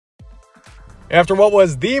After what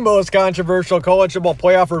was the most controversial college football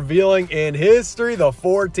playoff revealing in history, the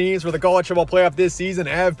 4 teams for the college football playoff this season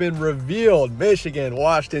have been revealed. Michigan,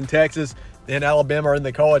 Washington, Texas, and Alabama are in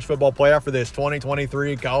the college football playoff for this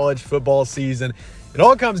 2023 college football season. It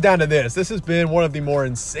all comes down to this. This has been one of the more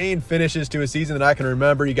insane finishes to a season that I can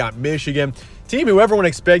remember. You got Michigan, team who everyone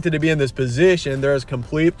expected to be in this position. They're as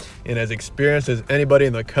complete and as experienced as anybody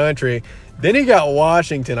in the country. Then you got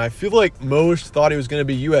Washington. I feel like most thought it was going to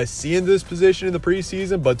be USC in this position in the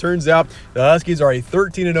preseason, but turns out the Huskies are a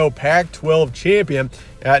 13-0 Pac-12 champion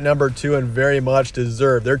at number 2 and very much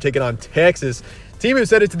deserved. They're taking on Texas, team who's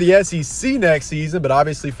headed to the SEC next season, but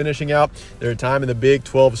obviously finishing out their time in the Big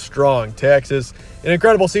 12 strong. Texas, an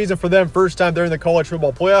incredible season for them. First time they're in the college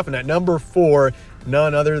football playoff, and at number 4,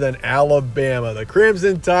 none other than Alabama. The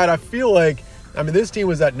Crimson Tide, I feel like, this team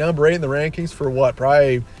was at number 8 in the rankings for what,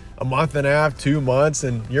 probably a month and a half, 2 months,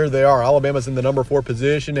 and here they are. Alabama's in the number 4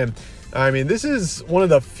 position, and this is one of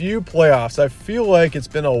the few playoffs. I feel like it's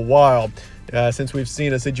been a while since we've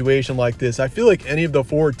seen a situation like this. I feel like any of the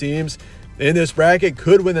 4 teams in this bracket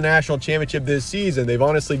could win the national championship this season. They've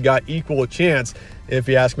honestly got equal chance, if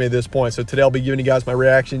you ask me at this point. So today I'll be giving you guys my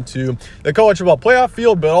reaction to the college football playoff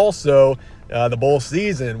field, but also the bowl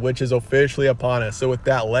season, which is officially upon us. So with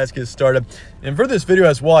that, let's get started. And for this video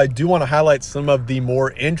as well, I do want to highlight some of the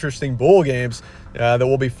more interesting bowl games that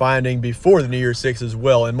we'll be finding before the New Year's Six as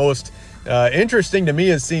well. And most interesting to me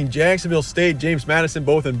is seeing Jacksonville State, James Madison,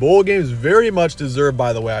 both in bowl games. Very much deserved,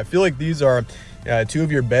 by the way. I feel like these are 2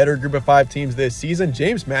 of your better group of 5 teams this season.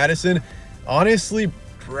 James Madison, honestly,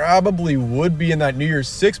 probably would be in that New Year's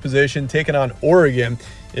Six position, taking on Oregon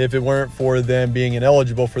if it weren't for them being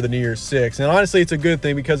ineligible for the New Year's Six. And honestly, it's a good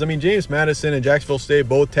thing because, James Madison and Jacksonville State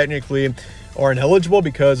both technically are ineligible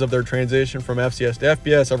because of their transition from FCS to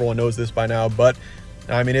FBS. Everyone knows this by now, but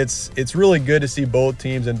it's really good to see both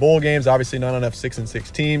teams in bowl games. Obviously not enough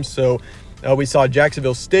 6-6 teams, so we saw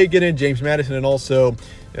Jacksonville State get in, James Madison, and also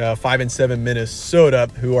 5-7 Minnesota,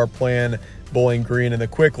 who are playing Bowling Green in the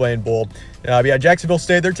Quick Lane Bowl. Jacksonville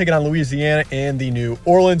State, they're taking on Louisiana and the New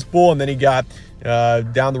Orleans Bowl. And then you got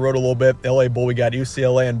down the road a little bit, LA Bowl, we got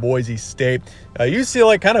UCLA and Boise State.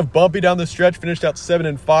 UCLA kind of bumpy down the stretch, finished out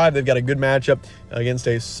 7-5. They've got a good matchup against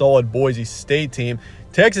a solid Boise State team.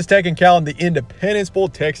 Texas Tech and Cal in the Independence Bowl.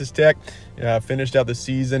 Texas Tech finished out the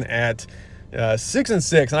season at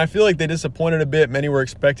 6-6, and I feel like they disappointed a bit. Many were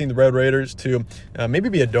expecting the Red Raiders to maybe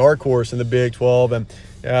be a dark horse in the Big 12, and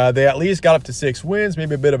they at least got up to 6 wins.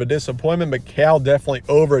 Maybe a bit of a disappointment, but Cal definitely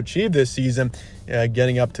overachieved this season,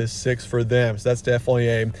 getting up to 6 for them. So that's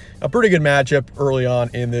definitely a pretty good matchup early on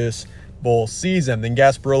in this bowl season. Then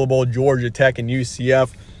Gasparilla Bowl, Georgia Tech and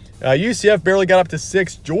UCF. UCF barely got up to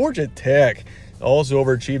 6. Georgia Tech also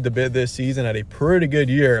overachieved a bit this season, had a pretty good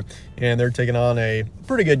year, and they're taking on a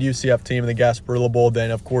pretty good UCF team in the Gasparilla Bowl. Then,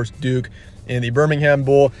 of course, Duke in the Birmingham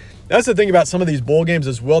Bowl. That's the thing about some of these bowl games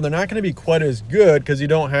as well. They're not going to be quite as good because you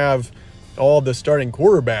don't have all of the starting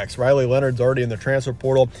quarterbacks. Riley Leonard's already in the transfer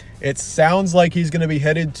portal. It sounds like he's going to be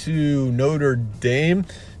headed to Notre Dame.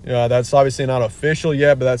 That's obviously not official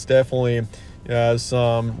yet, but that's definitely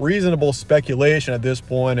some reasonable speculation at this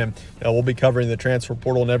point, and we'll be covering the transfer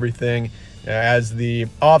portal and everything as the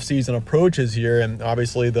offseason approaches here. And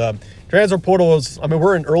obviously the transfer portal is,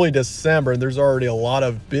 we're in early December, and there's already a lot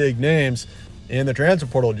of big names in the transfer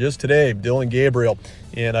portal. Just today, Dylan Gabriel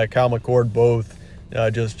and Kyle McCord both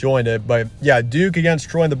just joined it. But yeah, Duke against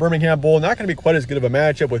Troy in the Birmingham Bowl, not going to be quite as good of a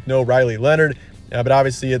matchup with no Riley Leonard. But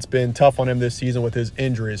obviously it's been tough on him this season with his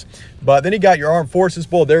injuries. But then you got your Armed Forces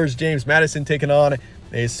Bowl. There's James Madison taking on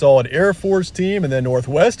a solid Air Force team, and then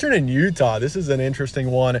Northwestern and Utah. This is an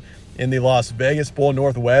interesting one in the Las Vegas Bowl.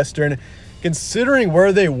 Northwestern, considering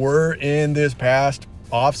where they were in this past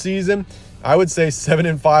offseason, I would say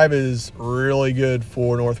 7-5 is really good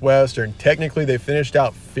for Northwestern. Technically, they finished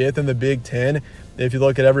out 5th in the Big Ten if you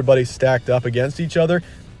look at everybody stacked up against each other.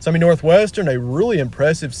 So, Northwestern, a really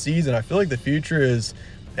impressive season. I feel like the future is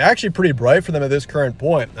actually pretty bright for them at this current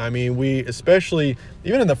point. We especially,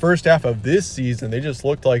 even in the first half of this season, they just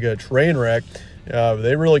looked like a train wreck.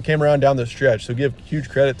 They really came around down the stretch. So give huge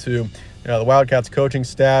credit to the Wildcats coaching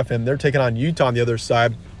staff, and they're taking on Utah on the other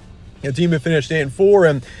side. A team that finished 8-4,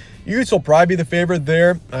 and Utah will probably be the favorite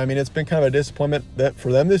there. It's been kind of a disappointment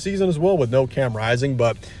for them this season as well with no Cam Rising,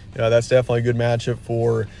 but that's definitely a good matchup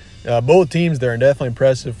for both teams there, and definitely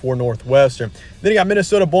impressive for Northwestern. Then you got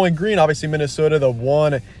Minnesota, Bowling Green. Obviously, Minnesota, the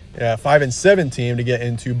 5-7 team to get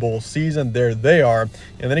into bowl season. There they are.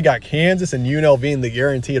 And then you got Kansas and UNLV in the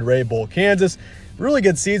Guaranteed Rate Bowl. Kansas, really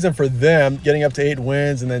good season for them, getting up to 8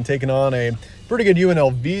 wins and then taking on a pretty good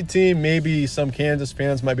UNLV team. Maybe some Kansas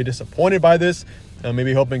fans might be disappointed by this.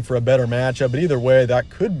 maybe hoping for a better matchup. But either way, that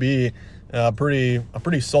could be a pretty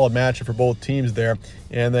solid matchup for both teams there.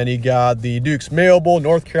 And then you got the Duke's Mayo Bowl,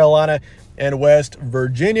 North Carolina and West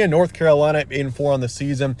Virginia. North Carolina 8-4 on the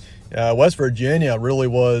season. West Virginia really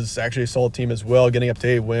was actually a solid team as well, getting up to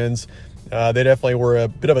 8 wins. They definitely were a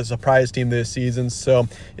bit of a surprise team this season. So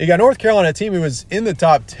you got North Carolina, a team who was in the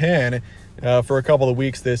top 10 for a couple of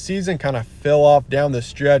weeks this season, kind of fell off down the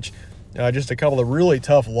stretch. Just a couple of really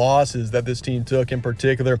tough losses that this team took in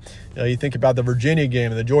particular. You think about the Virginia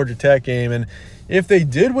game and the Georgia Tech game, and if they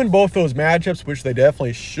did win both those matchups, which they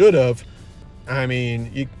definitely should have, I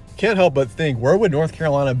mean, you can't help but think, where would North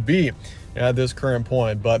Carolina be at this current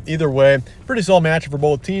point? But either way, pretty solid matchup for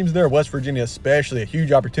both teams there. West Virginia especially, a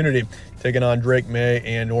huge opportunity taking on Drake May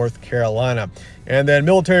and North Carolina. And then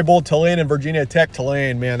Military Bowl, Tulane and Virginia Tech.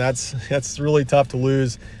 Tulane, man, that's really tough to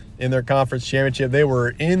lose in their conference championship. They were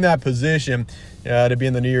in that position to be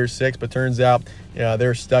in the New Year's Six, but turns out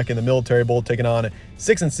they're stuck in the Military Bowl taking on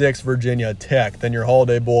 6-6 Virginia Tech. Then your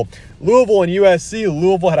Holiday Bowl, Louisville and USC.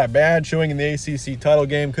 Louisville had a bad showing in the ACC title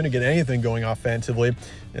game, couldn't get anything going offensively,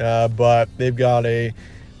 but they've got a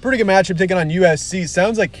pretty good matchup taking on USC.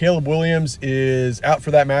 Sounds like Caleb Williams is out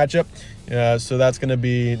for that matchup, so that's going to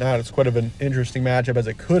be not as quite of an interesting matchup as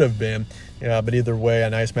it could have been. But either way, a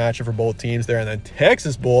nice matchup for both teams there. And then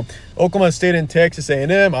Texas Bowl, Oklahoma State and Texas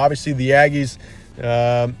A&M. Obviously, the Aggies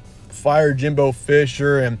fired Jimbo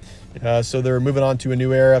Fisher, and so they're moving on to a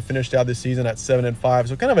new era. Finished out this season at 7-5,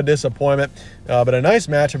 so kind of a disappointment, but a nice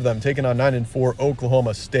matchup for them, taking on 9-4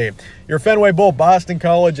 Oklahoma State. Your Fenway Bowl, Boston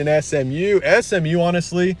College and SMU. SMU,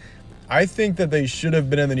 honestly, I think that they should have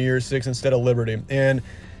been in the New Year's Six instead of Liberty. And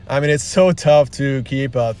I mean, it's so tough to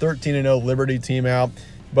keep a 13-0 Liberty team out.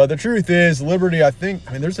 But the truth is, Liberty, I mean,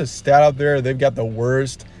 there's a stat out there. They've got the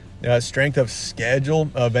worst strength of schedule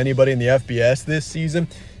of anybody in the FBS this season.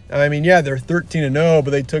 I mean, yeah, they're 13-0,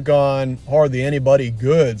 but they took on hardly anybody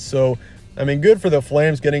good. So, I mean, good for the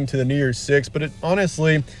Flames getting to the New Year's Six. But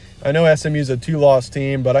honestly, I know SMU's a 2-loss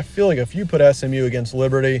team, but I feel like if you put SMU against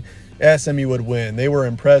Liberty, SMU would win. They were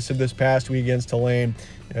impressive this past week against Tulane.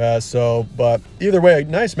 But either way, a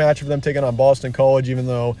nice match for them taking on Boston College, even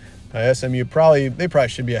though SMU probably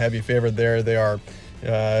should be a heavy favorite there. They are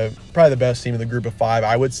probably the best team in the group of 5,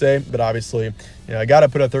 I would say. But obviously, I got to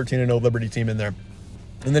put a 13-0 Liberty team in there.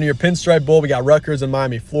 And then your Pinstripe Bowl, we got Rutgers and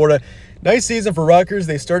Miami, Florida. Nice season for Rutgers.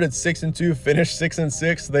 They started 6-2, finished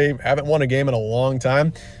 6-6. They haven't won a game in a long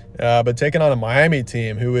time. But taking on a Miami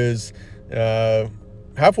team who is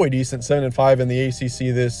halfway decent, 7-5 in the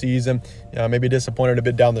ACC this season. Maybe disappointed a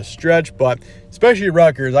bit down the stretch, but especially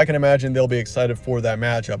Rutgers, I can imagine they'll be excited for that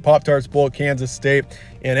matchup. Pop-Tarts Bowl, Kansas State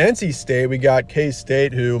and NC State. We got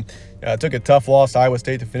K-State, who took a tough loss to Iowa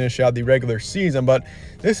State to finish out the regular season, but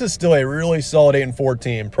this is still a really solid 8-4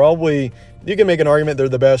 team. Probably, you can make an argument they're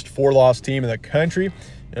the best 4-loss team in the country.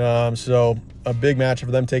 So a big match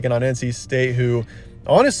for them taking on NC State, who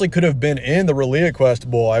honestly could have been in the ReliaQuest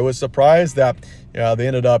Bowl. I was surprised that they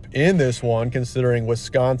ended up in this one, considering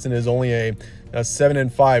Wisconsin is only a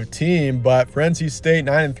 7-5 team. But for NC State,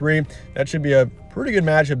 9-3, that should be a pretty good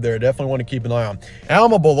matchup there. Definitely want to keep an eye on.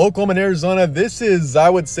 Alma Bowl, Oklahoma and Arizona. This is, I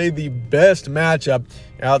would say, the best matchup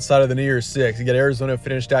outside of the New Year's Six. You get Arizona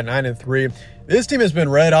finished at 9-3. This team has been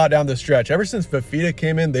red hot down the stretch. Ever since Fafita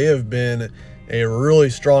came in, they have been a really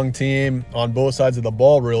strong team on both sides of the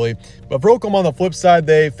ball, really. But for Oklahoma on the flip side,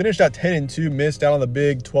 they finished out 10-2, missed out on the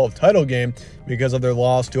Big 12 title game because of their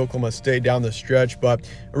loss to Oklahoma State down the stretch. But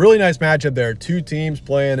a really nice matchup there. Two teams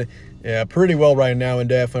playing pretty well right now and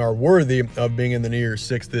definitely are worthy of being in the New Year's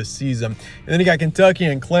Six this season. And then you got Kentucky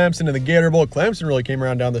and Clemson in the Gator Bowl. Clemson really came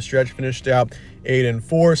around down the stretch, finished out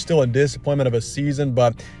 8-4. Still a disappointment of a season,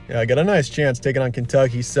 but got a nice chance taking on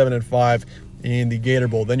Kentucky, 7-5. In the Gator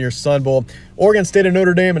Bowl. Then your Sun Bowl, Oregon State and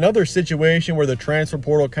Notre Dame, another situation where the transfer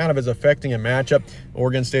portal kind of is affecting a matchup.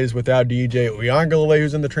 Oregon State is without DJ Uiagalelei,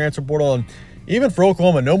 who's in the transfer portal, and even for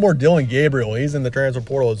Oklahoma, no more Dylan Gabriel. He's in the transfer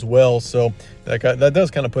portal as well, so that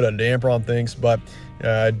does kind of put a damper on things, but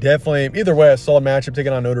definitely, either way, a solid matchup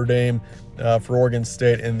taking on Notre Dame for Oregon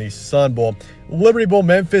State in the Sun Bowl. Liberty Bowl,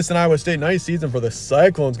 Memphis and Iowa State, nice season for the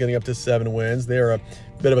Cyclones, getting up to 7 wins. They are a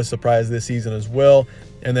bit of a surprise this season as well.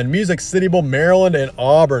 And then Music City Bowl, Maryland and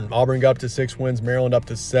Auburn. Auburn got up to 6 wins, Maryland up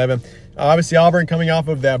to 7. Obviously, Auburn coming off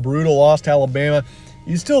of that brutal loss to Alabama.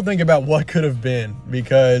 You still think about what could have been,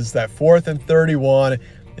 because that 4th and 31,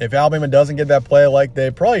 if Alabama doesn't get that play like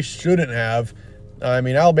they probably shouldn't have. I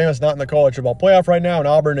mean, Alabama's not in the college football playoff right now, and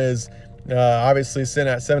Auburn is obviously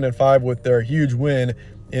sitting at 7-5 with their huge win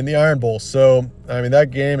in the Iron Bowl. So, I mean,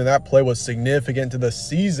 that game and that play was significant to the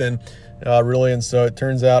season, really. And so it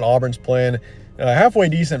turns out Auburn's playing halfway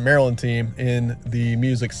decent Maryland team in the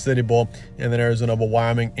Music City Bowl, and then Arizona Bowl,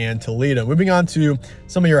 Wyoming, and Toledo. Moving on to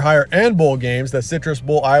some of your higher end bowl games, the Citrus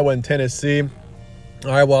Bowl, Iowa and Tennessee.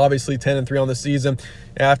 Iowa obviously 10-3 on the season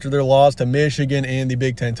after their loss to Michigan in the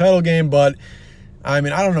Big Ten title game, but I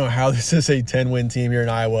mean, I don't know how this is a 10-win team here in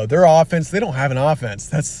Iowa. Their offense, they don't have an offense.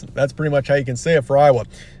 That's pretty much how you can say it for Iowa.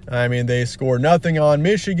 I mean, they scored nothing on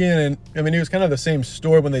Michigan, and I mean, it was kind of the same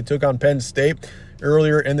story when they took on Penn State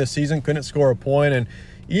earlier in the season, couldn't score a point. And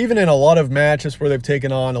even in a lot of matchups where they've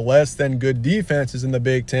taken on less than good defenses in the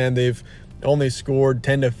Big Ten, they've only scored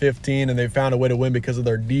 10-15, and they found a way to win because of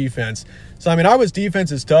their defense. So, I mean, Iowa's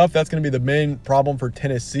defense is tough. That's going to be the main problem for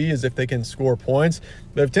Tennessee, is if they can score points.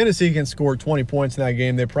 But if Tennessee can score 20 points in that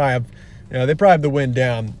game, they probably have the win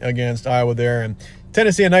down against Iowa there. And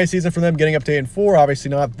Tennessee, a nice season for them, getting up to 8-4. Obviously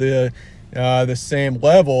not the same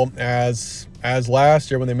level as last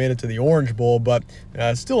year when they made it to the Orange Bowl, but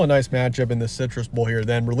still a nice matchup in the Citrus Bowl here.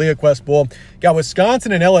 Then ReliaQuest Bowl, got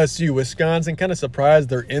Wisconsin and LSU. Wisconsin, kind of surprised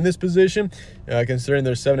they're in this position, considering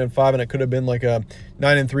they're 7-5, and it could have been like a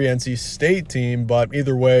 9-3 NC State team, but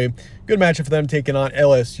either way, good matchup for them taking on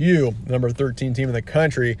LSU, number 13 team in the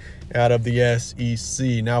country out of the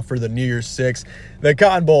SEC. Now for the New Year's Six, the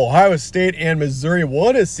Cotton Bowl, Ohio State and Missouri.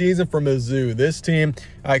 What a season for Mizzou. This team,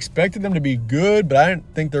 I expected them to be good, but I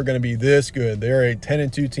didn't think they're going to be this good. They're a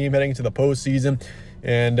 10-2 team heading into the postseason,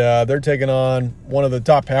 and they're taking on one of the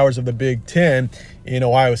top powers of the Big Ten in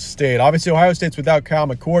Ohio State. Obviously, Ohio State's without Kyle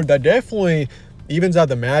McCord. That definitely evens out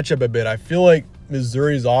the matchup a bit. I feel like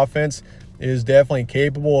Missouri's offense is definitely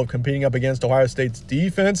capable of competing up against Ohio State's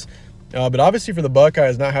defense. But obviously for the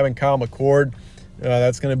Buckeyes, not having Kyle McCord,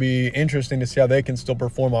 that's going to be interesting to see how they can still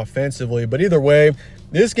perform offensively. But either way,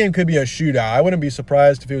 this game could be a shootout. I wouldn't be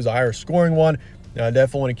surprised if it was a higher scoring one.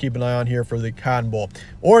 Definitely want to keep an eye on here for the Cotton Bowl.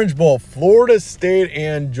 Orange Bowl, Florida State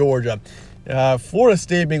and Georgia. Florida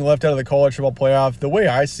State being left out of the college football playoff. The way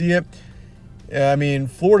I see it, I mean,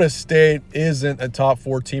 Florida State isn't a top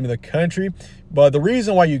 4 team in the country, but the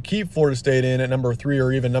reason why you keep Florida State in at number 3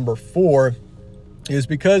 or even number 4 is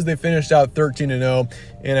because they finished out 13-0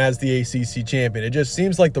 and as the ACC champion. It just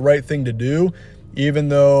seems like the right thing to do, even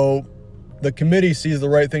though the committee sees the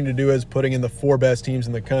right thing to do as putting in the 4 best teams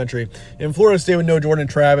in the country. In Florida State with no Jordan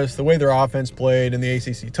Travis, the way their offense played in the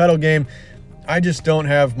ACC title game, I just don't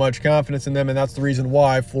have much confidence in them, and that's the reason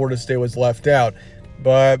why Florida State was left out.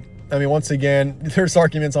 But I mean, once again, there's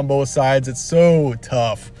arguments on both sides. It's so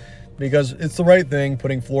tough because it's the right thing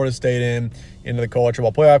putting Florida State into the college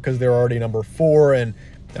football playoff because they're already number 4. And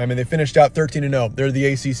I mean, they finished out 13-0. They're the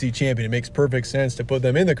ACC champion. It makes perfect sense to put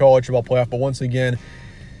them in the college football playoff. But once again,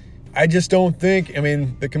 I just don't think, I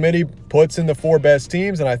mean, the committee puts in the 4 best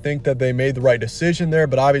teams, and I think that they made the right decision there.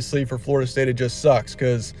 But obviously for Florida State, it just sucks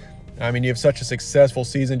because, I mean, you have such a successful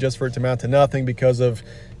season just for it to amount to nothing because of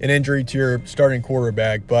an injury to your starting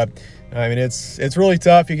quarterback. But I mean, it's really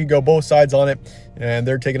tough. You can go both sides on it, and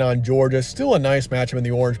they're taking on Georgia. Still a nice matchup in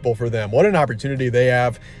the Orange Bowl for them. What an opportunity they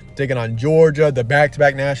have taking on Georgia, the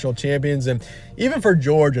back-to-back national champions. And even for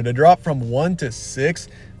Georgia to drop from 1-6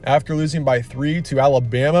 after losing by 3 to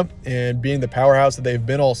Alabama and being the powerhouse that they've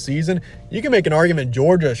been all season, you can make an argument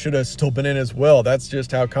Georgia should have still been in as well. That's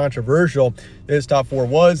just how controversial this top 4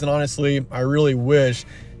 was. And honestly, I really wish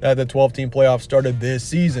that the 12-team playoff started this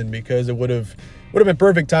season because it would have been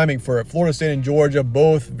perfect timing for it. Florida State and Georgia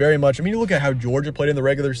both very much. I mean, you look at how Georgia played in the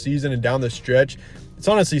regular season and down the stretch. It's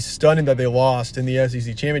honestly stunning that they lost in the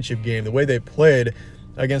SEC championship game, the way they played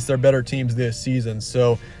against their better teams this season.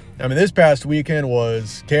 So, I mean, this past weekend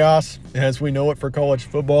was chaos as we know it for college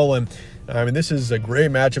football. And I mean, this is a great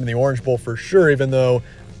matchup in the Orange Bowl for sure, even though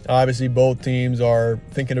obviously both teams are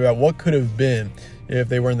thinking about what could have been if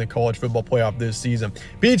they were in the college football playoff this season.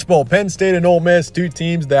 Peach Bowl, Penn State and Ole Miss, 2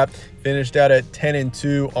 teams that finished out at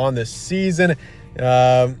 10-2 on the season.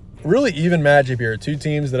 Really even matchup here. 2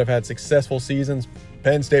 teams that have had successful seasons.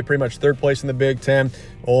 Penn State pretty much 3rd place in the Big Ten.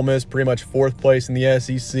 Ole Miss pretty much 4th place in the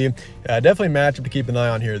SEC. Definitely a matchup to keep an eye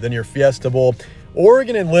on here. Then your Fiesta Bowl,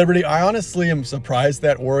 Oregon and Liberty. I honestly am surprised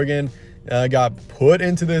that Oregon got put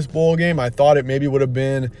into this bowl game. I thought it maybe would have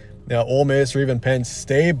been Ole Miss or even Penn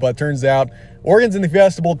State, but turns out Oregon's in the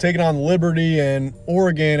Fiesta Bowl taking on Liberty, and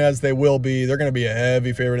Oregon, as they will be, they're going to be a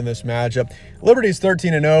heavy favorite in this matchup. Liberty's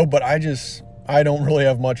 13-0, but I don't really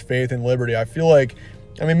have much faith in Liberty. I feel like,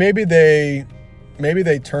 I mean, maybe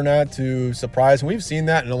they turn out to surprise, and we've seen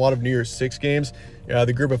that in a lot of New Year's Six games.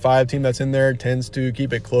 The group of 5 team that's in there tends to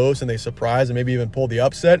keep it close, and they surprise and maybe even pull the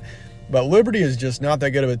upset. But Liberty is just not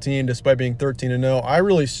that good of a team despite being 13-0. I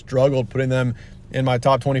really struggled putting them in my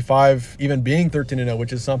top 25, even being 13-0,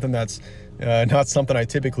 which is something that's not something I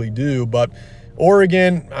typically do. But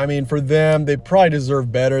Oregon, I mean, for them, they probably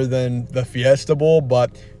deserve better than the Fiesta Bowl, but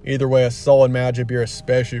either way, a solid matchup here,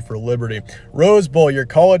 especially for Liberty. Rose Bowl, your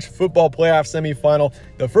college football playoff semifinal.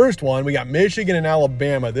 The first one, we got Michigan and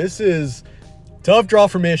Alabama. This is tough draw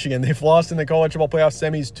for Michigan. They've lost in the college football playoff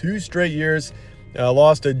semis 2 straight years.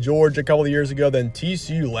 Lost to Georgia a couple of years ago, then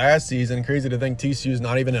TCU last season. Crazy to think TCU is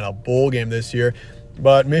not even in a bowl game this year.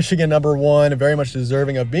 But Michigan, #1, very much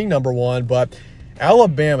deserving of being #1. But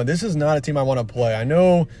Alabama, this is not a team I want to play. I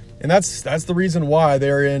know, and that's the reason why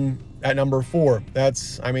they're in at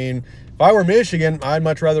 #4. I mean, if I were Michigan, I'd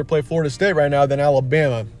much rather play Florida State right now than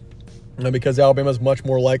Alabama, because Alabama is much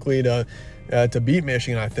more likely to beat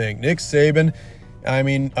Michigan, I think. Nick Saban, I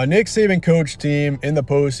mean, a Nick Saban coach team in the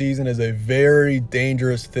postseason is a very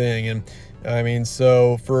dangerous thing. And I mean,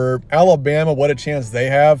 so for Alabama, what a chance they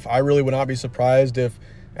have. I really would not be surprised if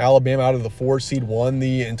Alabama out of the 4 seed won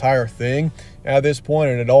the entire thing at this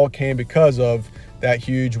point, and it all came because of that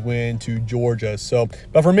huge win to Georgia. So,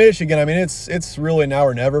 but for Michigan, I mean, it's really now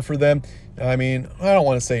or never for them. I mean, I don't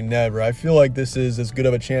want to say never. I feel like this is as good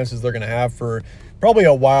of a chance as they're going to have for probably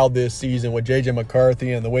a while this season with J.J.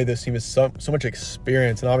 McCarthy and the way this team has so much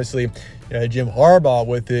experience. And obviously, Jim Harbaugh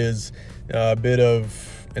with his bit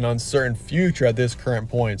of an uncertain future at this current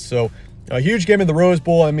point. So, a huge game in the Rose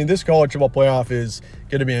Bowl. I mean, this college football playoff is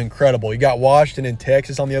going to be incredible. You got Washington and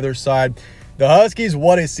Texas on the other side. The Huskies,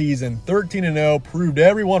 what a season. 13-0, proved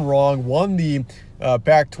everyone wrong, won the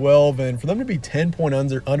Pac-12, and for them to be 10-point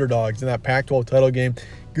underdogs in that Pac-12 title game,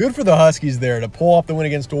 good for the Huskies there to pull off the win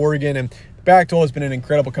against Oregon. And Pac-12 has been an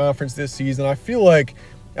incredible conference this season. I feel like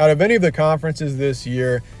out of any of the conferences this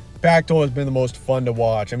year, Pac-12 has been the most fun to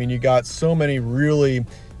watch. I mean, you got so many really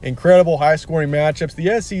incredible high-scoring matchups.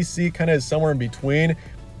 The SEC kind of is somewhere in between,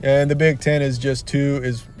 and the Big Ten is just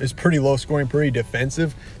is pretty low-scoring, pretty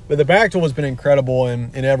defensive. But the Pac-12 has been incredible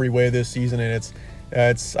in every way this season, and it's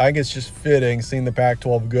I think it's just fitting seeing the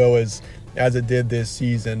Pac-12 go as it did this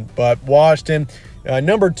season. But Washington,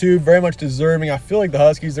 #2, very much deserving. I feel like the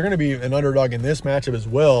Huskies, they're going to be an underdog in this matchup as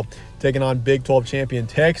well, taking on Big 12 champion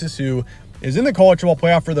Texas, who is in the college football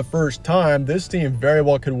playoff for the first time. This team very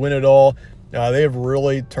well could win it all. They have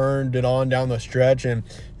really turned it on down the stretch and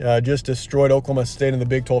just destroyed Oklahoma State in the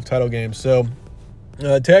Big 12 title game. So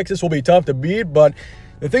Texas will be tough to beat, but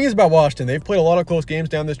the thing is about Washington, they've played a lot of close games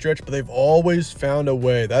down the stretch, but they've always found a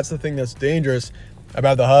way. That's the thing that's dangerous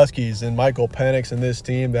about the Huskies and Michael Penix and this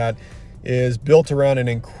team that is built around an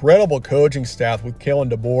incredible coaching staff with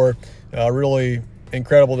Kalen DeBoer. Really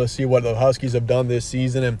incredible to see what the Huskies have done this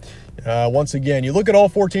season. And once again, you look at all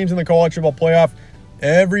 4 teams in the college football playoff,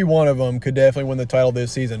 every one of them could definitely win the title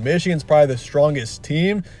this season. Michigan's probably the strongest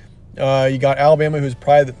team. You got Alabama,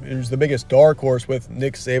 who's the biggest dark horse with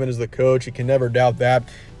Nick Saban as the coach. You can never doubt that.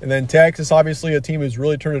 And then Texas, obviously a team who's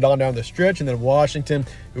really turned it on down the stretch. And then Washington,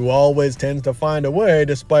 who always tends to find a way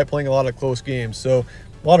despite playing a lot of close games. So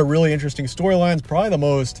a lot of really interesting storylines. Probably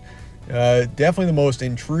definitely the most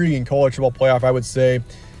intriguing college football playoff, I would say.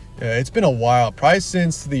 It's been a while, probably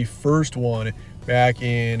since the first one back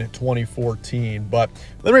in 2014. But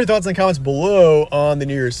let me know your thoughts and comments below on the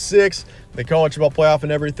New Year's 6, the college football playoff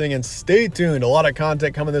and everything. And stay tuned. A lot of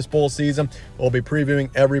content coming this bowl season. We'll be previewing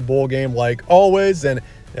every bowl game like always and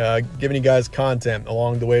giving you guys content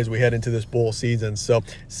along the way as we head into this bowl season. So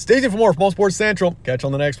stay tuned for more from All Sports Central. Catch you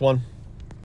on the next one.